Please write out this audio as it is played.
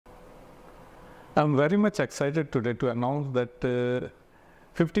I'm very much excited today to announce that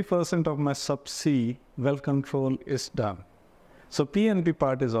 50% of my subsea well control is done. So P&P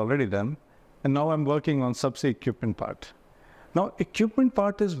part is already done, and now I'm working on subsea equipment part. Now, equipment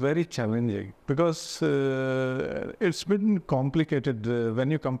part is very challenging because it's been complicated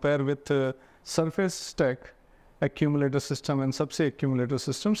when you compare with surface stack accumulator system and subsea accumulator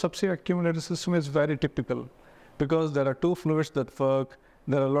system. Subsea accumulator system is very typical because there are two fluids that work.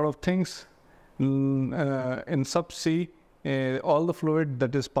 There are a lot of things in subsea. All the fluid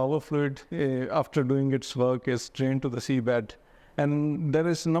that is power fluid after doing its work is drained to the seabed, and there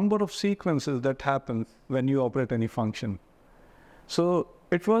is a number of sequences that happen when you operate any function. So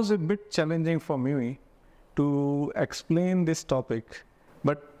it was a bit challenging for me to explain this topic,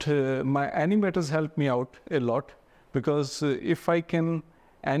 but my animators helped me out a lot, because if I can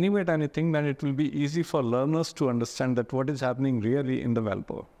animate anything, then it will be easy for learners to understand that what is happening really in the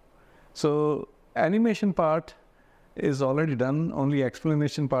wellbore. So animation part is already done, only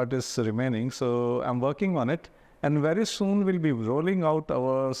explanation part is remaining. So I'm working on it, and very soon we'll be rolling out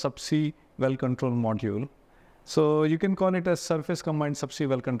our subsea well control module. So you can call it a surface combined subsea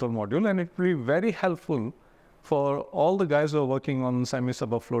well control module, and it will be very helpful for all the guys who are working on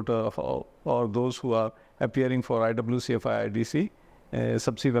semi-sub floater or those who are appearing for IWCF IIDC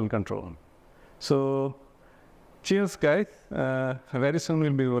subsea well control. So cheers guys, very soon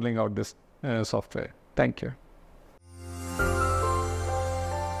we'll be rolling out this software. Thank you.